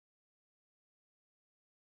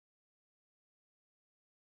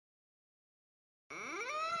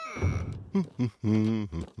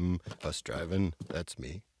Bus driving, that's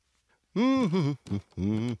me.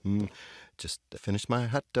 Just finished my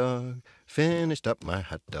hot dog, finished up my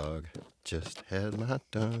hot dog. Just had my hot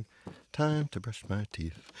dog, time to brush my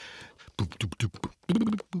teeth.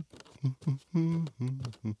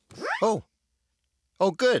 Oh,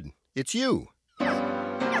 good, it's you.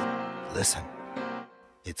 Listen,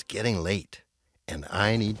 it's getting late, and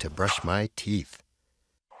I need to brush my teeth.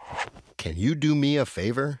 Can you do me a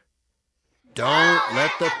favor? Don't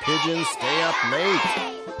let the pigeon stay up late.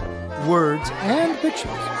 Words and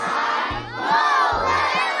pictures.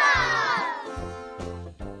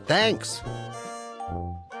 Thanks.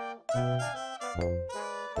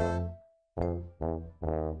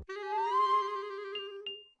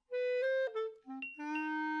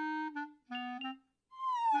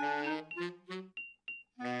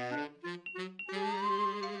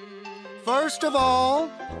 First of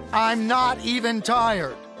all, I'm not even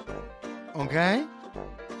tired. Okay?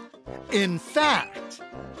 In fact,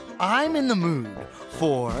 I'm in the mood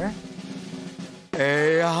for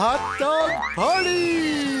a hot dog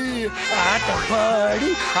party! A hot dog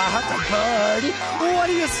party! A hot dog party! What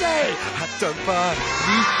do you say? Hot dog party!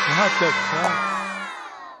 Hot dog party!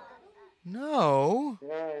 No.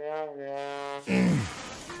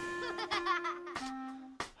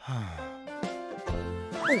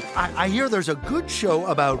 I hear there's a good show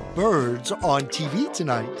about birds on TV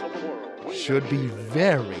tonight. Should be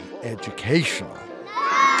very educational.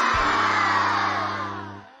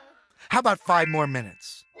 How about 5 more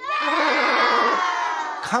minutes?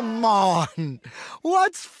 Come on.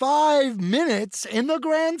 What's 5 minutes in the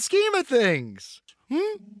grand scheme of things?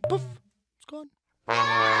 Poof. It's gone.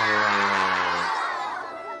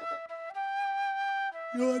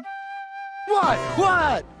 Gone.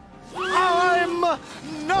 What? I'm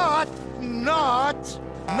not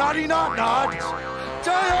tired!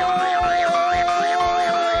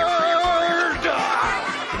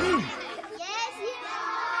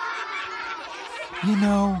 You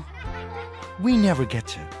know, we never get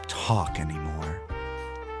to talk anymore.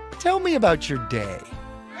 Tell me about your day.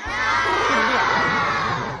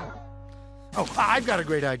 Oh, I've got a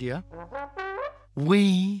great idea.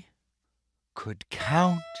 We could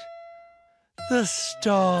count the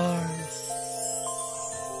stars.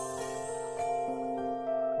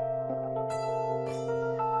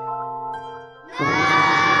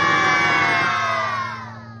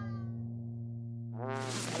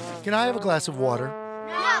 Can I have a glass of water?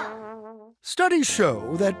 No. Studies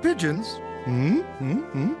show that pigeons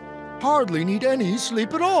hardly need any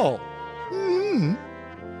sleep at all.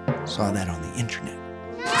 Saw that on the internet.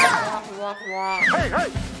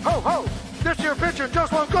 Hey, ho, ho! This here pigeon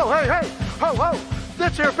just won't go. Hey, ho, ho!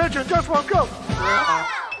 This here pigeon just won't go.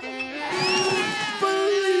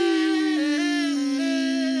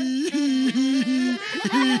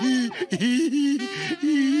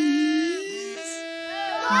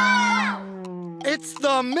 It's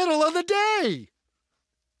the middle of the day.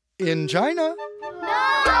 In China. No!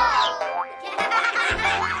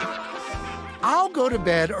 I'll go to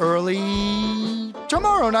bed early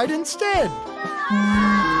tomorrow night instead.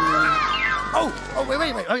 Oh,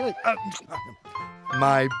 wait.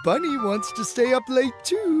 My bunny wants to stay up late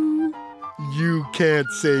too. You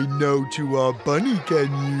can't say no to a bunny,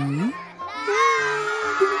 can you?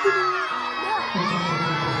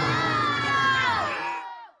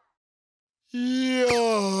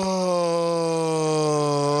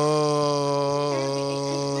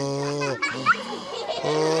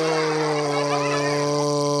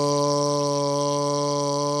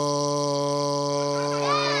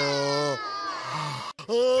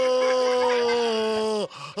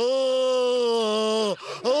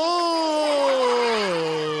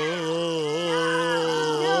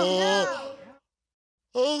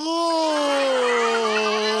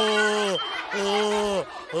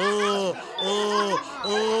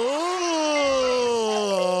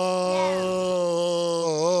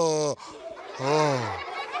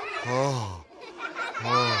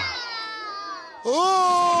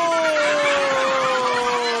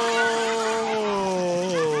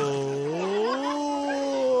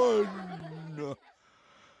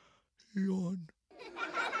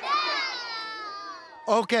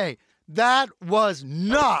 Okay, that was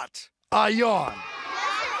not a yawn.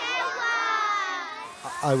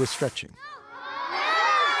 I was stretching.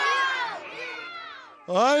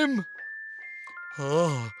 I'm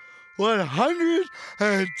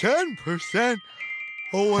 110%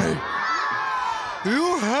 awake.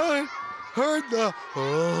 You haven't heard the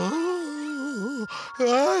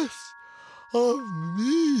rest of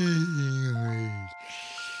me.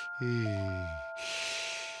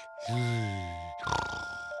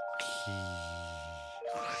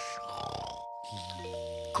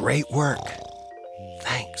 Great work.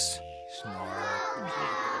 Thanks.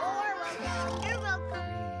 You're welcome.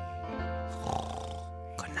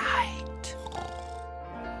 Good night.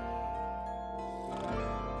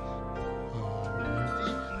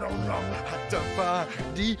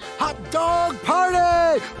 Hot dog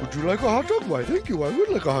party! Would you like a hot dog? Why, thank you. I would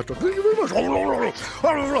like a hot dog. Thank you very much. A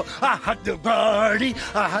hot dog party!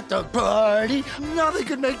 A hot dog party! Nothing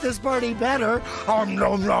could make this party better.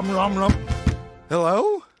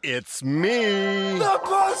 Hello? It's me. The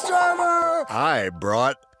bus driver! I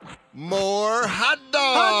brought more hot Hot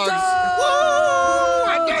dogs. dog! Woo!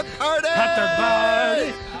 Hot dog party! Hot dog party!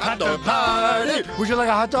 Hot dog party! Would you like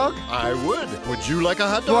a hot dog? I would. Would you like a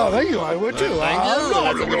hot Well, dog? thank you. I would too. Thank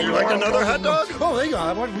you. Would you like another hot dog? Oh, thank you.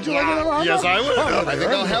 Would you like another hot dog? Yes, I would. Oh, I think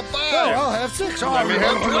I'll have 5. Oh, I'll have 6. Let me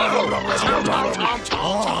have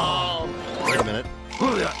 12. Wait a minute.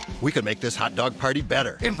 We could make this hot dog party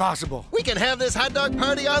better. Impossible. We can have this hot dog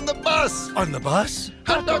party on the bus. On the bus?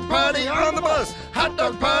 Hot dog party on the bus. Hot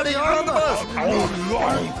dog party on the bus.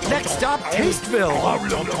 Next stop, Tasteville.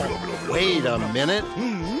 Wait a minute.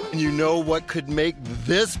 You know what could make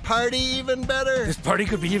this party even better? This party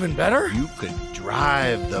could be even better? You could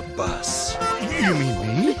drive the bus. You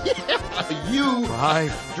mean me? You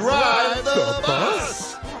drive the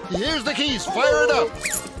bus. Here's the keys. Fire it up.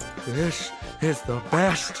 This is the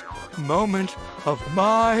best moment of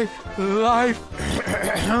my life.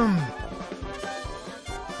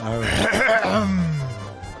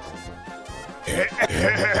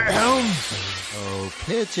 Oh,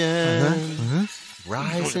 Pigeon.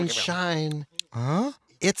 Rise and shine. Huh?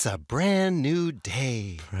 It's a brand new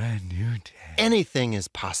day. Brand new day. Anything is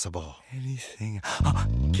possible. Anything.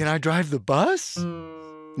 Can I drive the bus?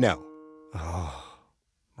 No. Oh,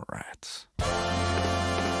 rats.